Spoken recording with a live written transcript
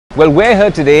Well, we're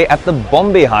here today at the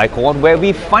Bombay High Court where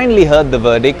we finally heard the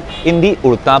verdict in the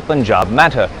Udta Punjab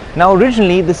matter. Now,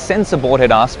 originally the censor board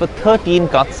had asked for 13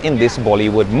 cuts in this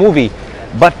Bollywood movie.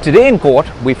 But today in court,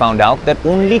 we found out that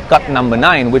only cut number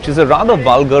 9, which is a rather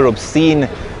vulgar, obscene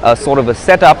sort of a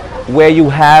setup where you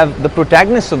have the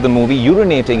protagonist of the movie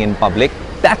urinating in public,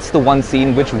 that's the one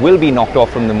scene which will be knocked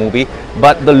off from the movie.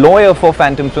 But the lawyer for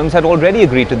Phantom Films had already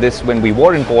agreed to this when we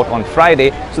were in court on Friday,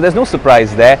 so there's no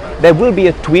surprise there. There will be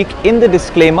a tweak in the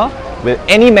disclaimer where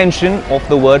any mention of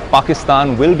the word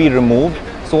Pakistan will be removed.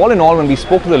 So all in all, when we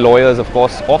spoke to the lawyers, of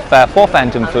course, for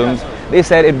Phantom Films, they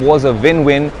said it was a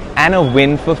win-win and a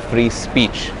win for free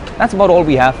speech. That's about all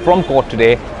we have from court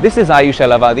today. This is Ayush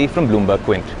Alavadi from Bloomberg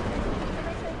Quint.